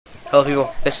Hello,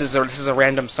 people. This is a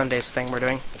random Sundays thing we're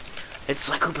doing. It's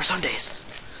Sly Cooper Sundays.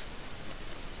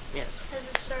 Yes. Has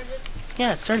it started?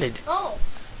 Yeah, it started. Oh,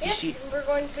 yeah. We're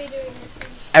going to be doing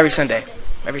this Every Sunday.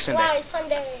 Sundays. Every Sunday. Sly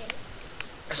Sunday.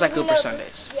 Sly Cooper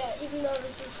Sundays. Yeah, even though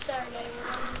this is Saturday, we're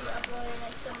going to be uploading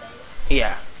on Sundays.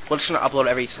 Yeah. We're just gonna upload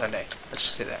every Sunday. Let's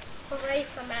just say that. Hooray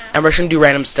for now. And we're just gonna do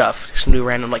random stuff. Just gonna do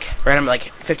random like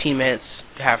 15 minutes,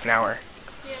 half an hour.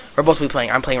 Yeah. We're both be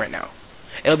playing. I'm playing right now.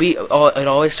 It'll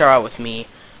always start out with me,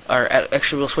 or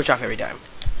actually we'll switch off every time.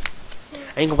 Yeah.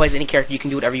 And you can play as any character. You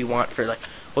can do whatever you want for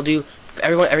we'll do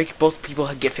both people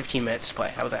get 15 minutes to play.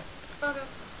 How about that? Okay.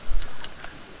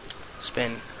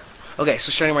 Spin. Okay,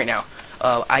 so starting right now.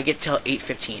 I get till 8:15.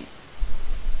 Okay,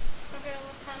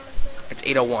 what time is it? It's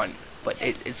 8:01, but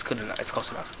it's good enough. It's close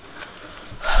enough.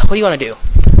 What do you want to do?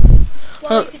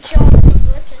 Well, you could show us some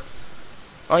glitches.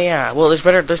 Oh yeah. Well, there's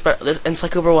better. And Sly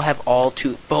Cooper will have all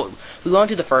two. But we won't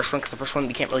do the first one because the first one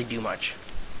we can't really do much.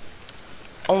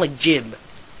 Only Jib.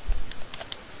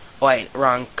 Oh wait,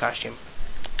 wrong costume.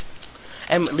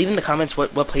 And leave in the comments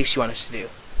what place you want us to do,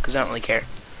 because I don't really care,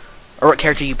 or what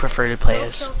character you prefer to play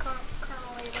as.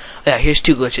 Yeah, here's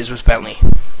two glitches with Bentley.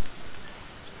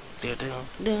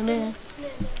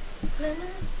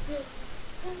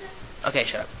 Okay,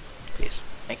 shut up, please.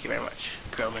 Thank you very much,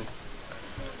 Curlman.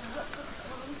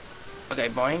 Okay,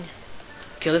 boing.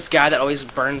 Kill this guy that always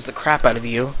burns the crap out of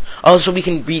you. Oh, so you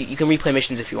can replay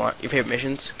missions if you want. Your favorite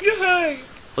missions. Yay!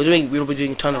 We'll be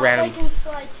doing a ton of random. I can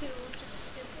slide too, which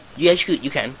is stupid. Yeah, you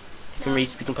can. You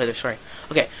can play the story.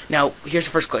 Okay, now here's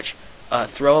the first glitch.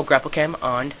 Throw a grapple cam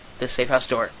on the safe house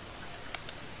door.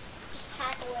 Just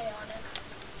hack away on it.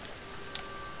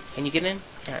 Can you get in?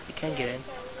 Yeah, you can get in.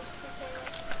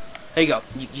 There you go.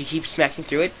 You keep smacking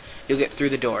through it, you'll get through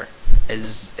the door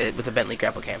with a Bentley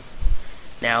grapple cam.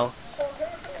 Now,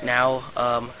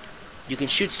 you can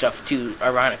shoot stuff too.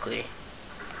 Ironically,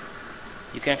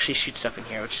 you can actually shoot stuff in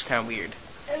here, which is kind of weird.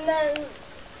 And then,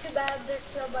 too bad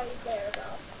there's nobody there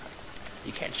though.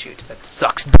 You can't shoot. That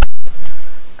sucks.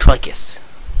 Tricus.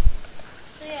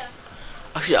 So yeah.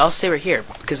 Actually, I'll stay right here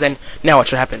because then now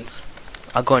watch what happens.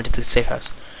 I'll go into the safe house.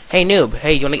 Hey noob.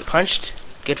 Hey, you wanna get punched?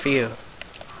 Good for you.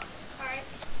 Alright.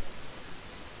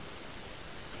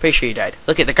 Pretty sure you died.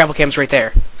 Look at the grapple cam's right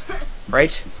there.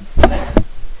 Right?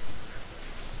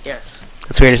 Yes.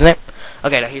 That's weird, isn't it?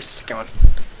 Okay, now here's the second one.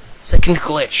 Second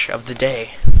glitch of the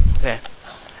day. Okay.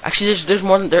 Actually, there's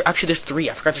more than there. Actually, there's three.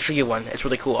 I forgot to show you one. It's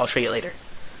really cool. I'll show you it later.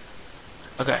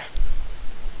 Okay.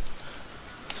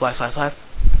 Fly.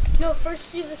 No,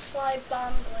 first do the slide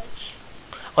bomb glitch.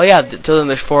 Oh yeah. Till then,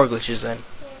 there's 4 glitches then.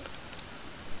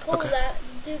 Yeah. Pull Okay. that.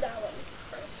 Do that one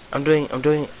first. I'm doing. Kill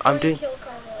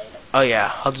Carmelita. Oh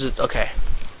yeah. I'll do. Okay.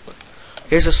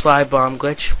 Here's a slide bomb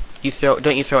glitch.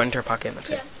 Don't you throw it into her pocket? That's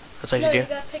it. That's all you No, do. you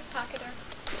gotta pickpocket her.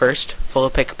 First, full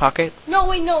of pickpocket. No,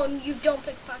 wait, no, you don't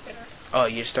pickpocket her. Oh,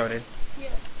 you just throw it in. Yeah.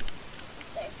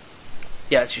 Same.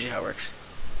 Yeah, that's usually how it works.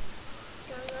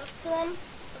 Go up to them,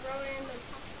 throw it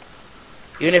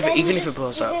in, Even if it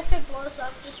blows up. Even if it blows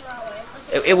up, just run away.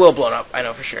 It will blow up. I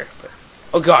know for sure. But,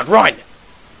 oh God, run!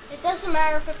 It doesn't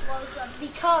matter if it blows up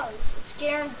because it's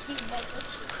guaranteed that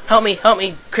this. Help me,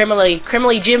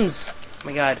 criminally Jims. Oh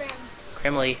my God,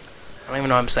 criminally. I don't even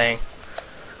know what I'm saying.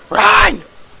 Run!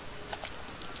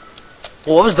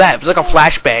 Well, what was that? It was like a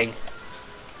flashbang.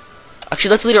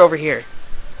 Actually, let's lead her over here.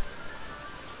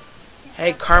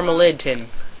 Hey, Carmelitin.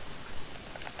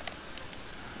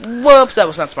 Whoops, that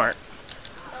was not smart.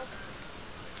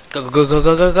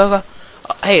 Go.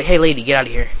 Hey, lady, get out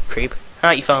of here, creep.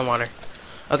 You fell in water.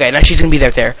 Okay, now she's gonna be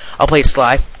there. I'll play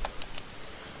Sly.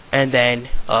 And then,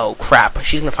 oh crap,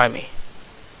 she's gonna find me.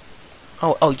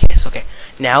 Oh yes, okay.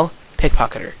 Now,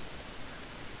 pickpocket her.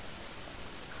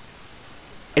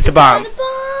 It's a bomb.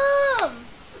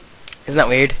 Isn't that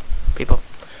weird, people?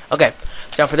 Okay,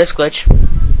 now for this glitch,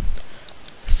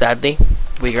 sadly,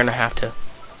 we're gonna have to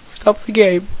stop the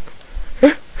game.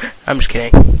 I'm just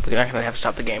kidding. We're not gonna have to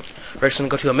stop the game. We're just gonna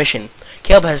go to a mission.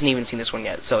 Caleb hasn't even seen this one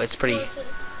yet, so it's pretty.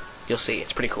 You'll see,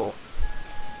 it's pretty cool.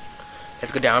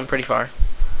 Let's go down pretty far.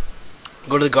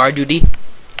 Go to the guard duty.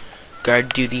 Guard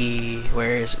duty.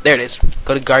 Where is it? There it is.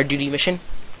 Go to guard duty mission.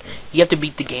 You have to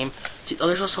beat the game. Oh,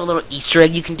 there's also a little Easter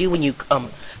egg you can do when you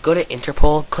go to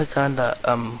Interpol. Click on the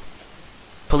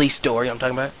police door. You know what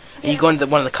I'm talking about? And you go into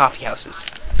one of the coffee houses.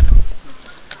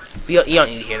 You don't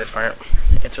need to hear this part.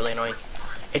 It's really annoying.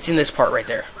 It's in this part right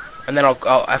there. And then I'll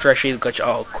after I show you the glitch,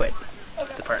 I'll quit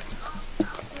the part.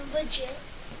 Legit.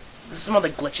 This is some other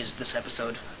glitches this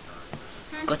episode.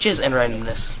 Glitches and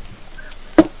randomness.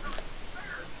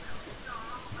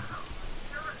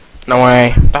 No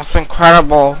way. That's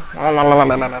incredible.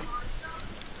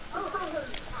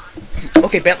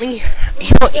 Okay, Bentley.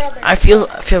 You know, I feel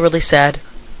really sad,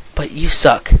 but you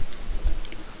suck.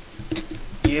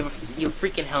 You have a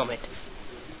freaking helmet.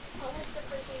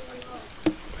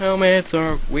 Helmets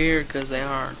are weird because they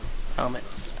are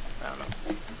helmets. I don't know.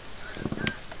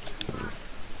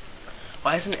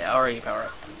 Why isn't it already power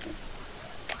up?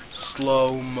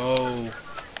 Slow mo.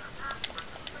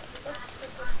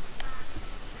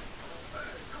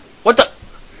 What the?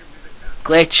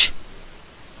 Glitch.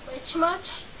 Glitch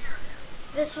much?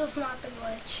 This was not the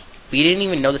glitch. We didn't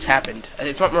even know this happened.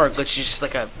 It's not more a glitch, it's just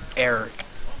like a error.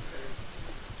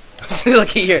 Look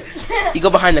here. You go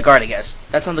behind the guard, I guess.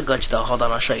 That's not the glitch, though. Hold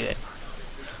on, I'll show you it.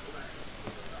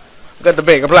 Got the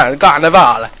big plan.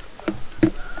 Carnival.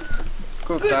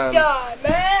 Good time,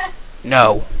 man.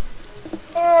 No.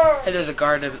 Hey, there's a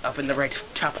guard up in the right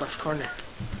top left corner.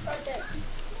 Right there.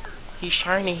 He's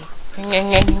shiny.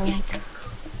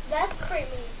 That's pretty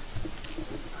mean.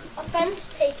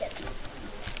 Offense taken.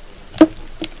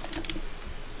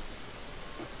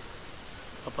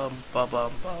 Bum bum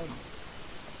bum bum.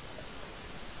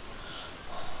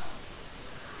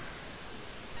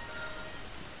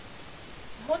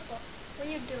 What are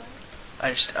you doing?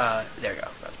 I just, there you go.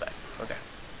 That's back. Okay.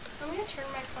 I'm gonna turn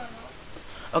my phone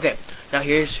off. Okay. Now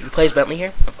here's, who plays Bentley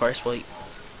here? Of course. Well,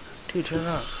 dude, turn it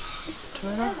off.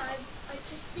 Turn it Yeah, off. I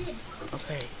just did.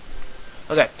 Okay.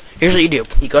 Okay. Here's what you do.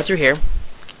 You go through here.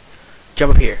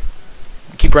 Jump up here.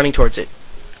 Keep running towards it.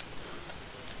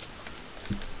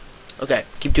 Okay.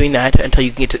 Keep doing that until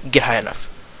you can get high enough.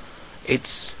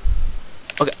 It's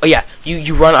okay. Oh yeah.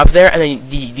 You run up there and then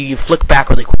you flick back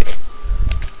really quick.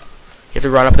 You have to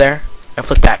run up there and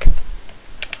flick back.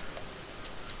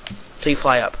 So you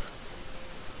fly up.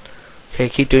 Okay,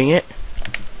 keep doing it.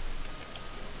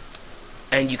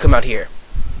 And you come out here.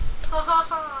 Ha ha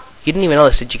ha. You didn't even know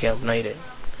this, did you, Caleb? No, you didn't.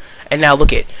 And now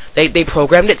look it. They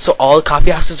programmed it so all the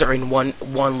coffee houses are in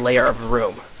one layer of the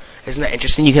room. Isn't that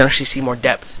interesting? You can actually see more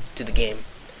depth to the game.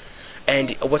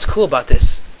 And what's cool about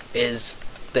this is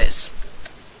this.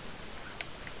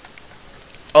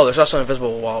 Oh, there's also an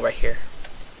invisible wall right here.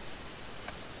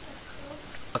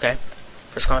 Okay,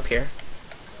 first come up here.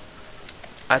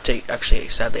 I have to, actually,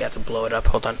 sadly, I have to blow it up.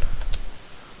 Hold on.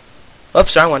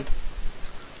 Oops, wrong one.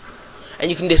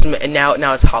 And you can just, and now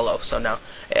it's hollow, so now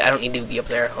I don't need to be up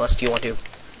there unless you want to.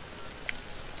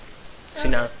 See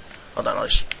now, hold on, I'll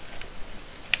just.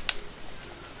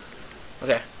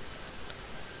 Okay.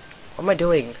 What am I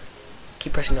doing?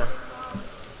 Keep pressing down.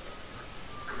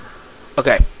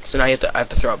 Okay, so now I have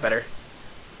to throw it better.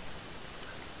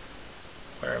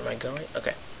 Where am I going?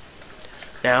 Okay.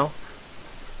 Now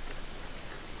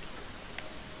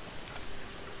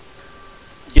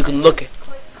you can look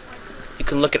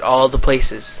at all the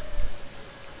places.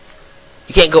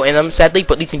 You can't go in them, sadly,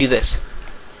 but you can do this.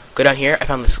 Go down here. I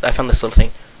found this little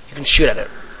thing. You can shoot at it.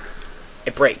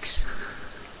 It breaks.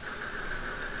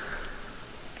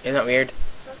 Isn't that weird?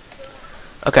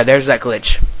 Okay, there's that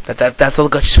glitch. That's all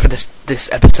the glitches for this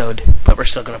episode, but we're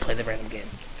still gonna play the random game.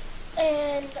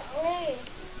 And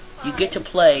you get to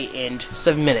play in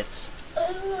 7 minutes. Do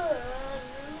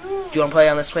you want to play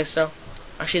on this place though?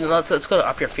 Actually, no, let's go to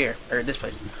Up Your Fear, or this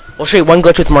place. We'll show you one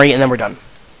glitch with Marie, and then we're done.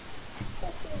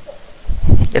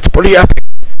 It's pretty epic.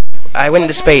 I went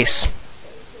into space.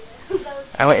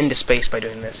 I went into space by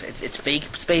doing this. It's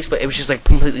fake space, but it was just like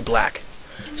completely black.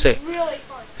 So, really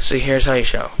fun. so here's how you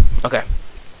show. Okay.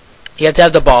 You have to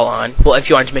have the ball on. Well, if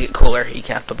you want to make it cooler, you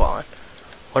can have the ball on.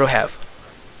 What do I have?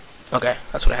 Okay,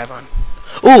 that's what I have on.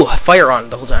 Ooh, fire on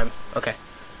the whole time. Okay.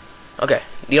 Okay.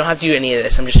 You don't have to do any of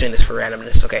this. I'm just doing this for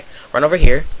randomness. Okay. Run over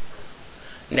here.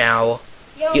 Now,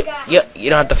 you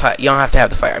don't have to fight. You don't have to have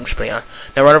the fire. I'm just putting it on.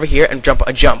 Now run over here and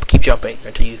jump. Keep jumping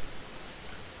until you.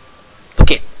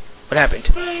 Look it. What happened?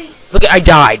 Space. Look it. I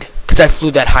died because I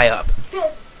flew that high up.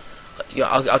 Yeah,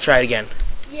 I'll try it again.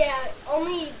 Yeah.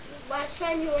 Only last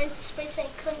time you went into space, I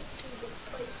couldn't see the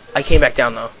place. I came back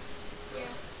down though. Yeah.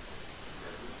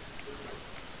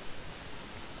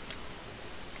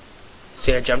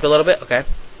 See, I jumped a little bit. Okay.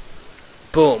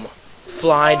 Boom.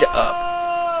 Flied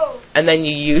up. And then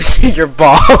you use your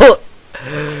ball.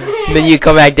 And then you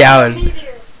come back down.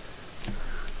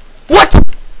 What?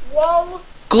 Whoa.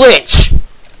 Glitch.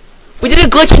 We did a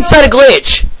glitch inside a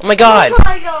glitch. Oh my god. Oh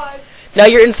my god. Now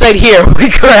you're inside here. Holy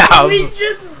crap. We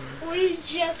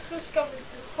just discovered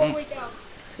this. Holy cow.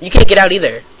 You can't get out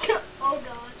either. Oh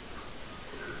god.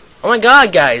 Oh my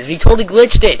god, guys. We totally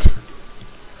glitched it.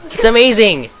 It's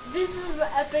amazing. This is the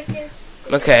epicest.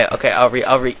 Okay. I'll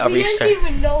restart. We didn't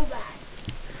even know that.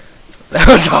 That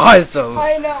was awesome.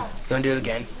 I know. You wanna do it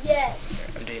again?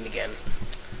 Yes. I'm doing it again.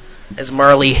 As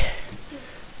Marley.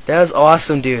 That was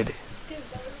awesome, dude. Dude,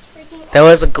 that was freaking That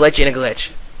was a glitch in a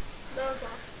glitch. That was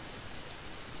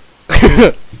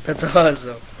awesome. That's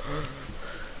awesome.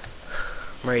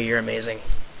 Murray, you're amazing.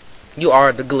 You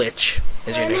are the glitch,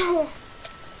 is your I name. know.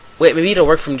 Wait, maybe it'll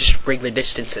work from just regular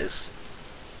distances.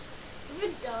 If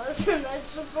it does, then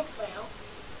that's just a fail.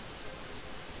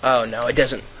 Oh, no, it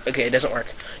doesn't. Okay, it doesn't work.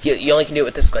 You only can do it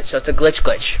with this glitch, so it's a glitch.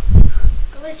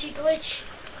 Glitchy glitch.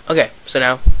 Okay, so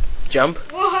now, jump.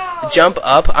 Wow. Jump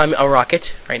up. I'm a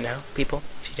rocket right now, people,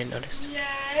 if you didn't notice.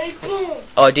 Yay, boom.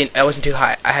 Oh, I wasn't too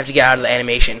high. I have to get out of the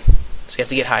animation. So you have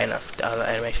to get high enough out of the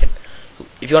animation.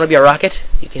 If you want to be a rocket,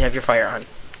 you can have your fire on.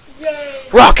 Yay.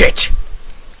 Rocket!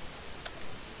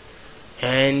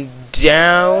 And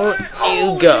down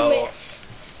you go.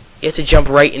 Missed. You have to jump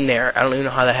right in there. I don't even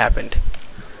know how that happened.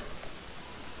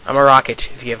 I'm a rocket,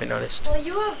 if you haven't noticed. Well,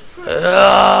 you have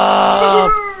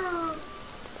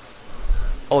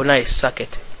Oh, nice. Suck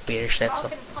it, Peter Schnitzel.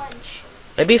 Rocket punch.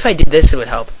 Maybe if I did this, it would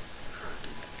help.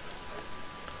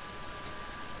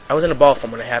 I was in a ball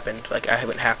form when it happened. Like, I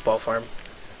went half ball form.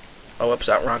 Oh, whoops,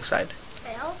 out wrong side.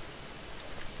 Fail.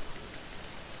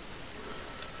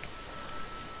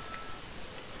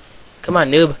 Come on,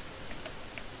 noob.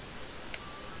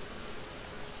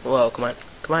 Whoa, come on.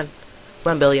 Come on.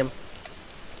 Come on, Billiam.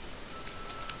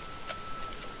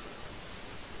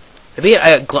 Maybe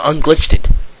I unglitched it.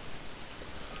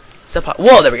 Is that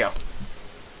whoa, there we go.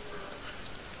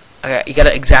 You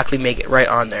gotta exactly make it right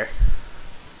on there.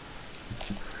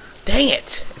 Dang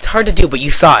it. It's hard to do, but you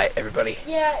saw it, everybody.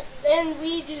 Yeah, and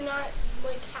we do not,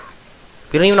 like, hack.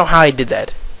 We don't even know how I did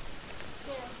that.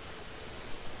 Yeah.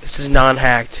 This is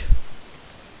non-hacked.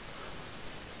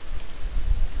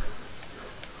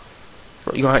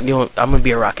 You want, I'm gonna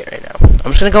be a rocket right now.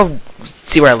 I'm just gonna go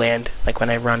see where I land, like when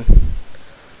I run.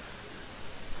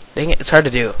 Dang it, it's hard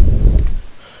to do.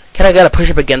 I gotta push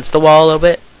up against the wall a little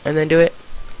bit and then do it?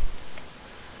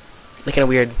 Like in a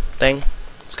weird thing.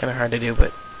 It's kinda hard to do, but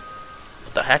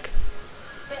what the heck?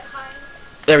 Bit high.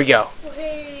 There we go.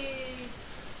 Hey.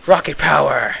 Rocket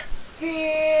power.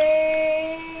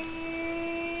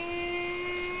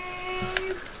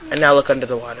 And now look under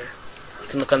the water. You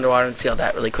can look underwater and see all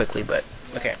that really quickly, but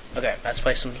okay. Let's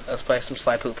play some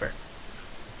Sly Cooper.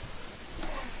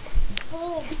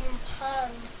 Fools in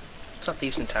time. It's not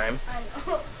thieves in time. I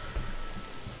know.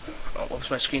 Oh,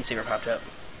 whoops, my screensaver popped up.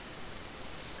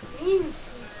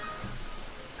 Screensavers.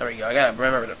 There we go. I gotta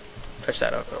remember to touch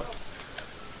that up.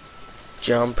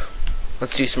 Jump.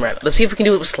 Let's do some random. Let's see if we can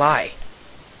do it with Sly.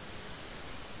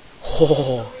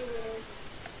 Oh.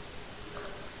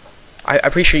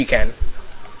 I'm pretty sure you can. If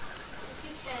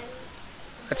you can.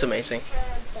 That's amazing.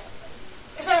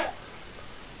 Try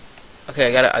Okay,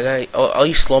 I gotta. I'll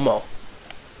use slow-mo.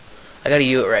 I gotta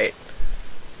do it right.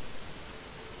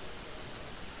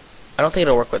 I don't think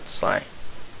it'll work with Sly. It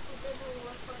doesn't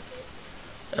look like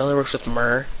it. It only works with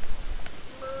Myrrh.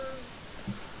 Murs.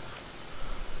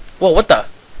 Whoa, what the?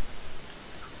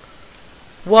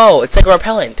 Whoa, it's like a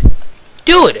repellent.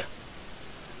 Dude!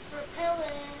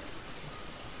 Repellent.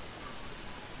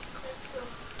 Let's go.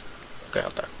 Okay,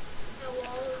 hold on. That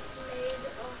wall is made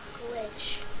of glitch.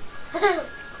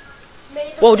 It's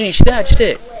made of Whoa, did you see that? I just did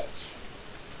it. glitch.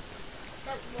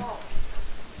 That wall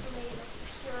is made of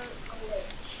pure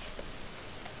glitch.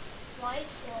 Why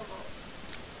slow-mo?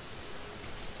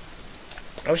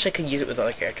 I wish I could use it with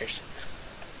other characters.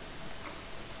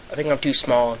 I think I'm too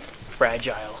small and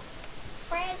fragile.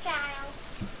 Fragile.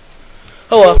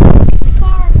 Oh well.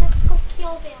 Scar, let's go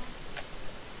kill them.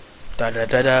 Da da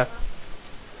da da.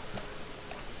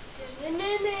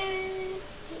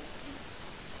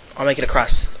 I'll make it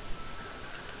across.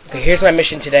 Okay, here's my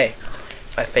mission today.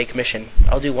 My fake mission.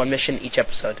 I'll do one mission each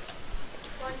episode.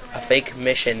 A fake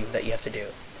mission that you have to do.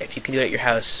 If you can do it at your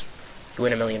house, you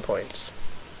win 1,000,000 points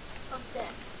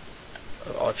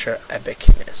of ultra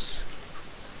epicness.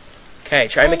 Okay,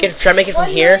 try to make it from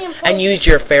here and use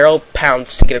your feral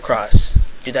pounce to get across.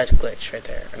 Do that glitch right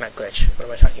there. Or not glitch. What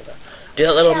am I talking about? Do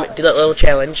that little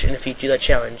challenge, and if you do that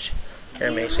challenge, you're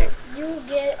amazing. You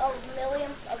get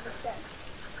 1,000,000th of a cent.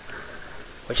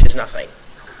 Which is nothing.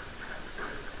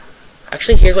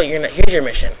 Actually, here's your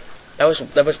mission. That was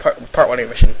part 1 of your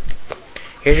mission.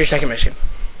 Here's your second mission.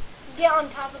 Get on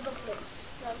top of the bloops.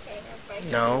 Okay, never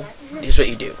mind. No, here's what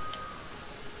you do.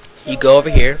 You go over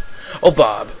here. Oh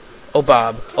Bob. Oh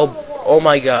Bob. Oh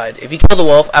my God. If you kill the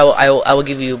wolf, I will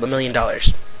give you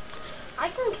 $1,000,000. I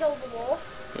can kill the wolf.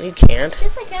 You can't.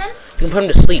 Yes, I can. You can put him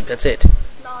to sleep. That's it.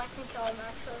 No, I can kill him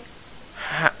actually.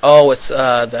 Oh, it's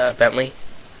the Bentley.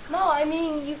 No, I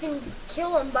mean you can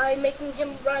kill him by making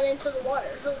him run into the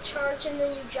water. He'll charge and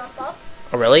then you jump up.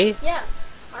 Oh really? Yeah,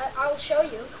 I'll show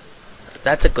you.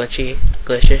 That's a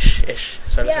glitchish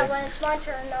sort of Yeah, thing. when it's my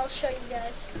turn, I'll show you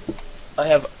guys. I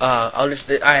have,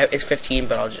 it's 15,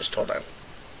 but I'll just hold on.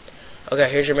 Okay,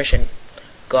 here's your mission.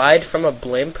 Glide from a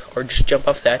blimp, or just jump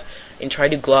off that, and try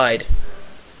to glide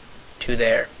to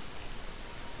there.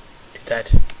 To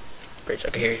that bridge.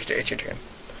 Okay, here's it's your turn.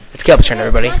 It's Caleb's turn, Okay,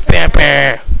 everybody. it's my turn. Bam,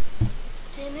 bam.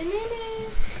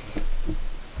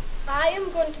 I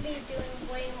am going to be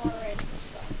doing way more random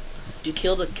stuff. Do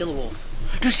kill the wolf.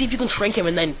 Just see if you can shrink him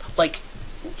and then, like,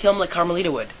 kill him like Carmelita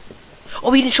would.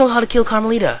 Oh, we didn't show how to kill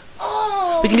Carmelita.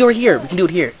 Oh! We can do it here. We can do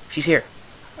it here. She's here.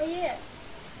 Oh, yeah.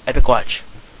 Epic watch.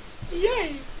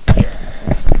 Yay! Die.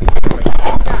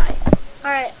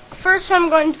 Alright, first I'm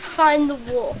going to find the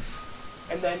wolf.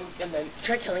 And then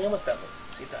try killing him with Bentley.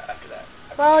 See if that after that.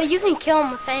 Well, you can kill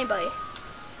him with anybody.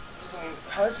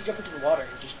 How does he jump into the water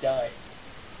and just die?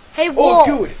 Hey, wolf!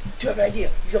 Oh, dude, I have an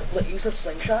idea. Use a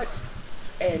slingshot,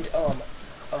 and get on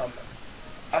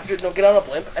a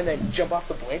blimp, and then jump off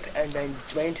the blimp, and then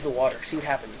land into the water. See what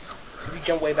happens. If you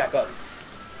jump way back up.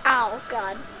 Ow,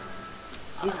 God.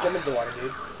 You just jump into the water,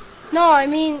 dude. No, I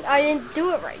mean, I didn't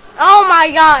do it right. Oh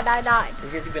my God, I died.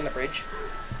 Does it have to be on the bridge?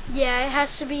 Yeah, it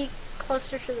has to be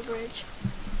closer to the bridge.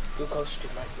 Go closer to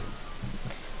the mic.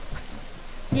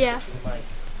 Yeah. Closer to the mic.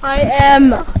 I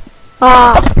am.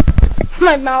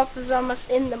 My mouth is almost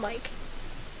in the mic.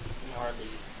 Hardly.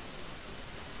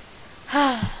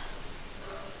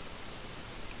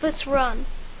 Let's run.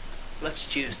 Let's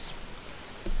juice.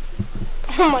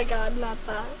 Oh my God, not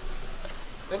that.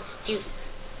 Let's juice.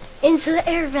 Into the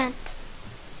air vent.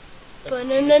 Let's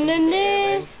juice into the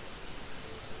air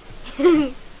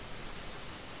vent.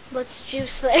 Let's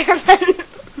juice the air vent.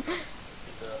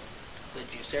 The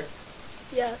juicer.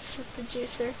 Yes, with the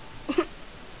juicer.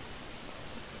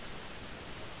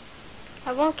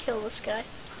 I won't kill this guy.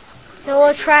 He'll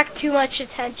attract too much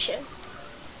attention.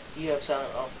 You have silent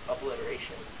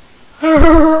obliteration.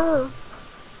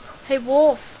 Hey,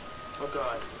 wolf. Oh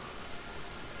God.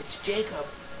 It's Jacob.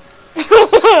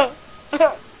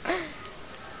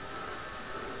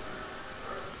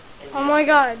 Oh my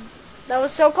God. That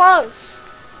was so close.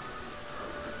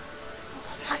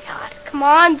 Oh my God. Come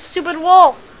on, stupid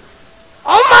wolf.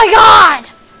 Oh my God.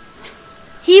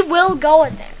 He will go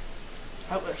in there.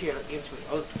 Here, give it to me.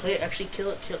 I'll play it. Actually,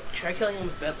 try killing him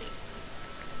with Bentley.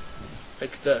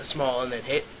 Like the small and then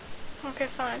hit. Okay,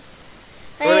 fine.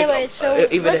 We're Anyway, gonna, so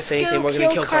even let's if anything, go we're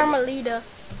gonna kill Carmelita.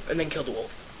 And then kill the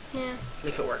wolf. Yeah.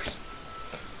 If it works.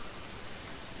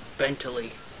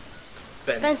 Bentley.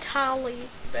 Bentley.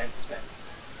 Benz.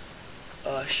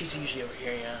 She's usually over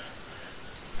here, yeah.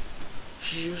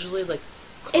 She's usually like...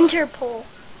 Interpol.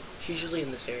 She's usually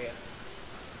in this area.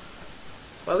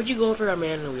 Why would you go for a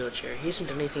man in a wheelchair? He hasn't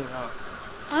done anything wrong.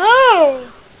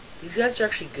 Oh! These guys are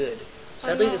actually good.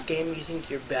 Sadly, know. this game, you think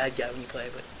you're a bad guy when you play,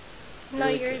 but... No,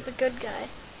 really you're good. the good guy.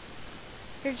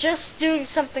 You're just doing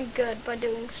something good by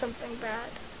doing something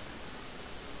bad.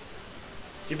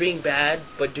 You're being bad,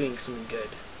 but doing something good.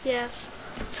 Yes.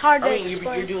 It's hard to I mean,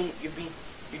 explain. you're doing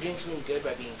something good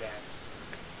by being bad.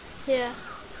 Yeah.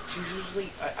 She's usually...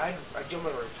 I jump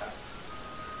on her top.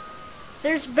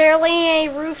 There's barely any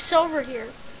roofs over here.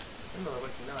 No,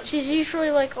 like none. She's usually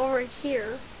like over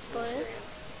here, In but... this area.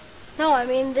 No, I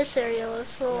mean this area,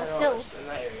 this little No, hill. in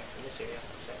that area, in this area.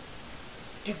 I'm saying.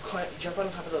 Dude, jump on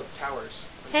top of the towers.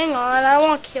 Hang on, I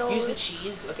won't kill Use the it.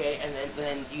 cheese, okay, and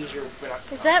then use your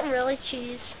binoculars. Is that really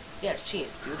cheese? Yeah, it's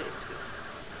cheese, dude.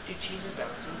 Dude, cheese is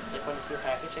bouncing. Like when it's in the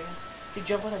package, I guess. Dude,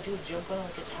 jump on like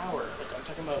a tower. Like I'm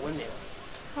talking about a windmill.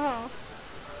 Oh.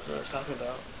 That's what I was talking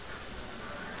about.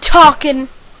 Talking. You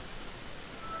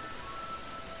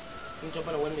can jump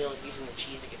on a windmill using the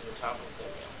cheese to get to the top of the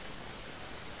windmill.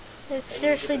 It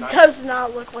seriously does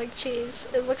not look like cheese.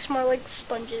 It looks more like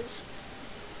sponges.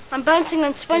 I'm bouncing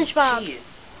on SpongeBob. It's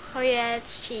cheese. Oh yeah,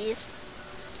 it's cheese.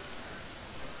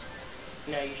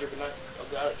 Now use your binoculars. Oh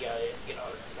god, yeah, get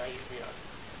on it. Now use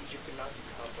your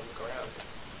binoculars to look around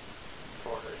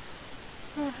for her.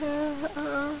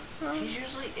 She's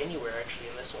usually anywhere actually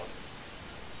in this one.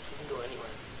 She can go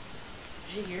anywhere.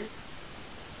 Is she here?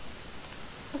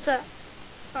 What's that?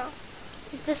 Oh.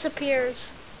 It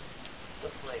disappears. The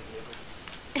flag,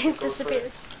 maybe. It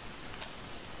disappears.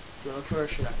 Do you look for her or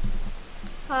should I?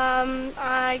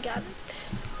 I got it.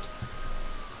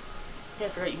 Yeah, I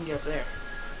forgot you can get up there.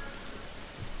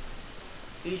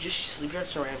 You just sleep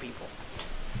darts around people.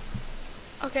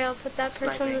 Okay, I'll put that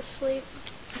person Sniping. to sleep.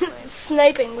 Sniping.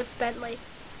 Sniping with Bentley.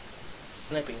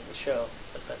 Sniping the show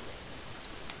with Bentley.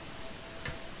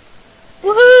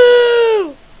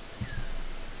 Woohoo!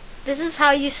 This is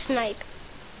how you snipe.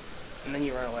 And then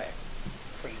you run away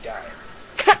before you die.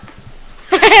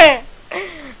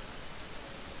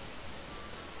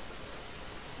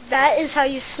 That is how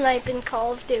you snipe in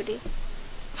Call of Duty.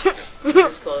 This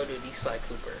is Call of Duty Sly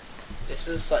Cooper. This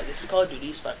is Call of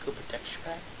Duty Sly Cooper texture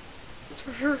pack.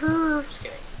 Just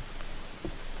kidding.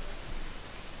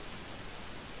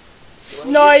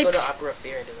 Snipe. Go to Opera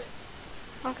Theater and do it.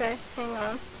 Okay, hang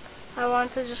on. I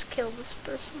want to just kill this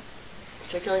person.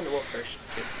 Try killing the wolf first,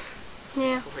 too,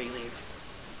 Yeah. before you leave.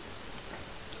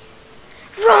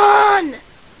 Run!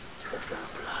 Let's go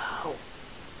blow.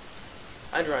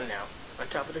 I'd run now, on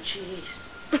top of the cheese.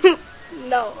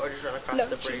 No. Or just run across No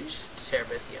the bridge to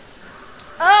Terabithia.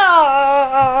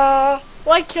 Ah!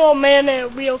 Why kill a man in a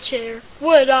wheelchair?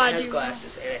 What did I He has do?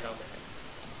 glasses and a helmet.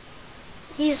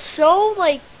 He's so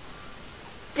like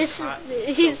he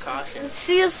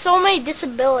has so many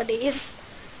disabilities.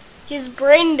 He's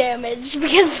brain damaged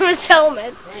because of his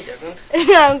helmet. No, he doesn't.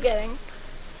 No, I'm kidding.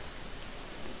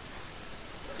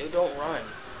 Dude, don't run.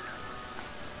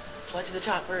 Fly to the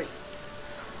top, hurry.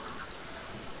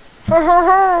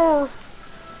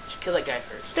 Just kill that guy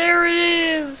first. There it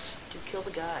is. Dude, kill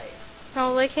the guy.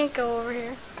 No, they can't go over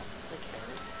here. I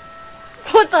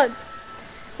can. What the?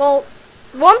 Well,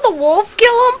 won't the wolf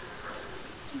kill him?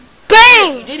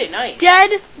 Bang! You did it, nice.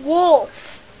 Dead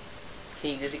wolf.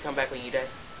 Does he come back when you die?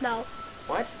 No.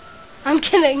 What? I'm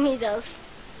kidding, he does.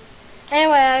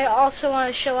 Anyway, I also want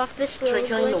to show off this little Try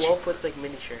killing glitch. the wolf with, like,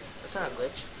 miniature. That's not a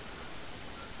glitch.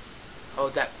 Oh,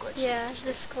 that glitch. Yeah,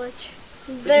 this glitch.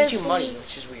 But it There's gives you money, leaves.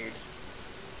 which is weird.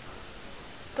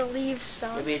 The leaves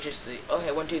don't. Maybe it's just the...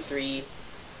 Okay, 1, 2, 3,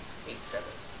 8, 7.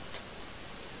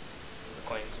 The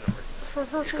coin's number.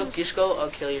 Just go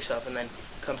kill yourself and then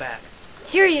come back.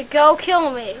 Here you go,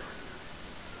 kill me.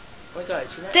 Oh my god,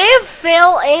 see that? They have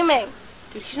fail aiming.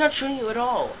 Dude, he's not shooting you at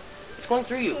all. It's going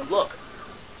through you. Look.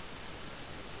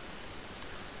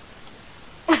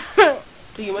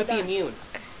 Dude, you might be immune.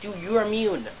 Dude, you are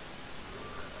immune.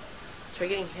 Try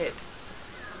getting hit.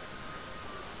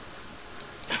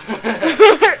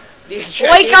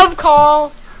 Wake up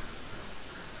call.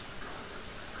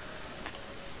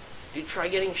 Dude, try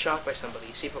getting shot by somebody.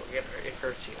 See if it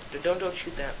hurts you. Dude, don't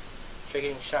shoot them. Try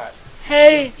getting shot.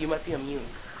 Hey. You might be immune.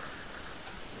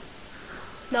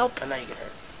 Nope. And now you get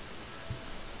hurt.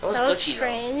 That was glitchy,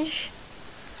 strange.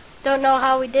 Don't know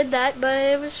how we did that, but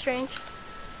it was strange.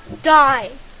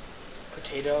 Die.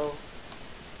 Potato.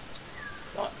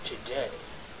 Not today.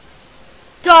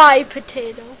 Die,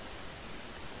 potato.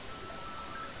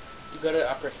 You go to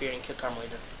Upper Fear and kill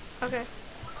Carmelita. Okay.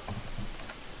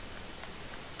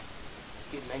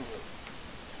 Good menu.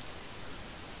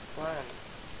 Come on.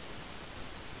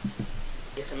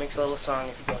 Yes, it makes a little song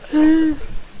if you go through it.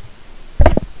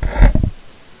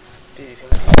 Dude, if you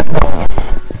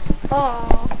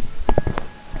Aww.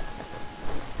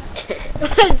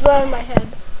 It's on my head.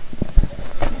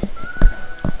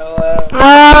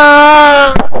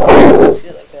 Let's do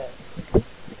it like that.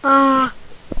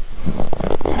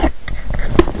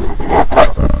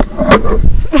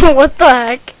 What the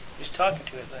heck? Just talking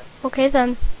to it then. Okay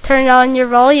then, turn on your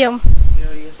volume. You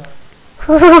know, he is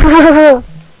on.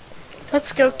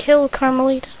 Let's go kill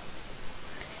Carmelita.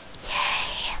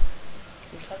 Yay.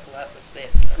 You talk a lot like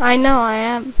this. I know, I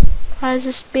am. I was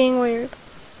just being weird.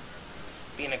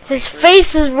 Being a His creeper.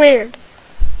 face is weird.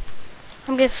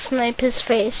 I'm gonna snipe his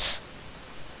face.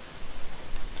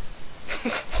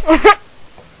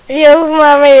 He doesn't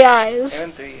have any eyes.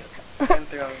 And through you. And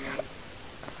through all of me.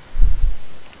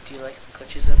 Do you like the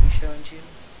glitches that we showed you?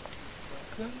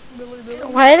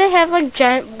 Why do they have like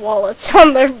giant wallets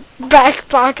on their back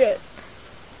pocket?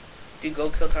 Dude, go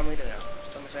kill Carmelita now.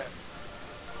 Just tell me that.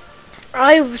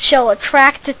 I shall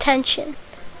attract attention.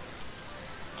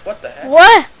 What the heck?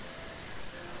 What?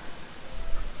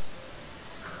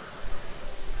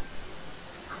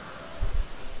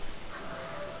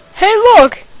 Hey,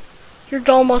 look! You're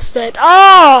almost dead.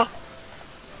 Ah!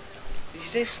 Did you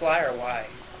say Sly or why?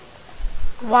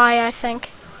 Why, I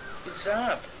think. Dude,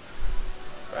 stop.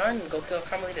 Run, go kill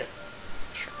Carmelita.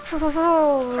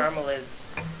 Oh. Carmeliz.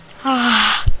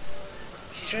 Ah.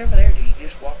 She's right over there, dude. You can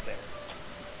just walk there.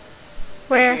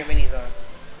 Where? Make sure your mini's on.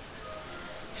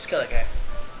 Just kill that guy.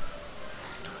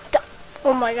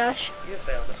 Oh my gosh. You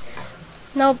failed this one.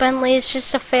 No, Bentley is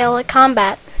just a fail at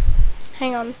combat.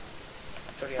 Hang on.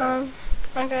 It's already on.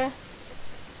 Okay.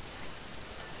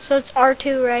 So it's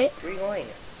R2, right? Where are you going?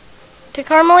 To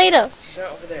Carmelita. She's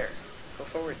not over there. Go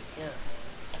forward. Yeah.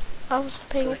 I wasn't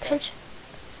paying Go ahead. attention.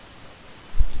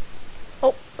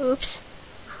 Oh, oops.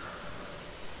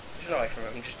 There's no way from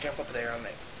him. You just jump up there on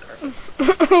that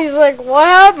carpet. He's like, what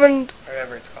happened? Or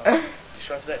whatever it's called. Just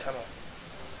run through that tunnel.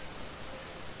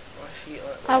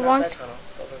 I not want- that tunnel.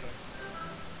 Go over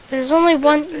There's only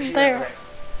one she's there. over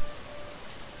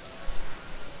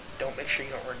Don't make sure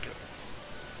you don't run to it.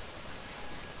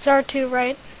 It's R2,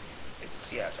 right?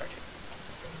 Yeah, it's R2.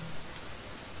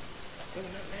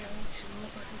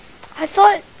 I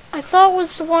thought it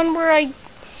was the one where I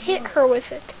hit her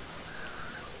with it.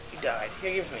 You died.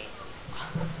 Here, give me.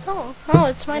 Oh, no,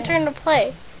 it's my turn to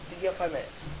play. You have 5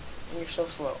 minutes. And you're so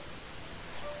slow.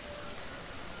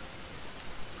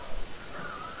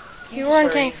 You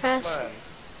weren't getting fast. Come on.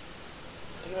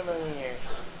 Look at a million years.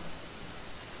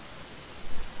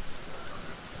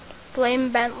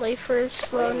 Blame Bentley for his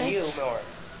Blame slowness. you more.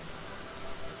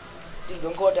 Dude,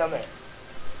 don't go down there.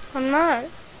 I'm not.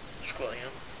 Screw him.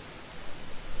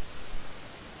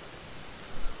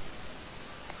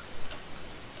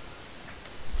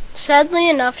 Sadly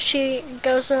enough, she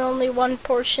goes in only one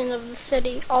portion of the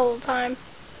city all the time.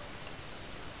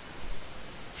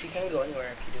 She can go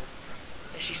anywhere if you do.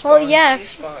 And she Well, spawned. yeah. She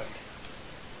spawned.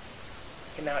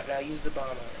 Okay, now use the bomb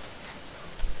on her.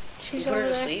 She's you put over her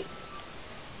to there. sleep?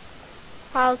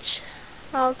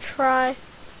 I'll try.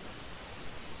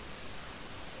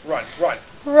 Run.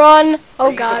 Run! Or Oh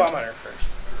use the bomb God. on her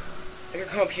first. Make her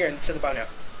come up here and set the bomb down.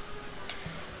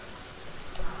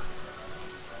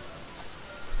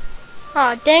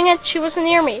 Aw, dang it! She wasn't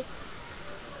near me.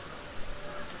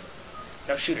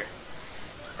 Now shoot her.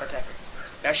 Or attack her.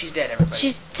 Now she's dead, everybody.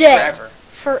 She's dead. Forever.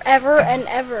 Forever and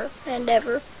ever and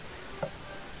ever.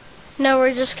 No,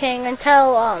 we're just kidding.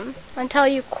 Until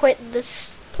you quit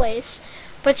this place.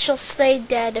 But she'll stay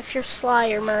dead if you're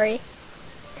Sly or Murray.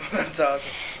 That's awesome.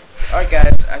 Alright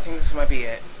guys, I think this might be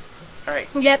it. Alright.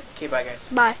 Yep. Okay, bye guys.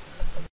 Bye.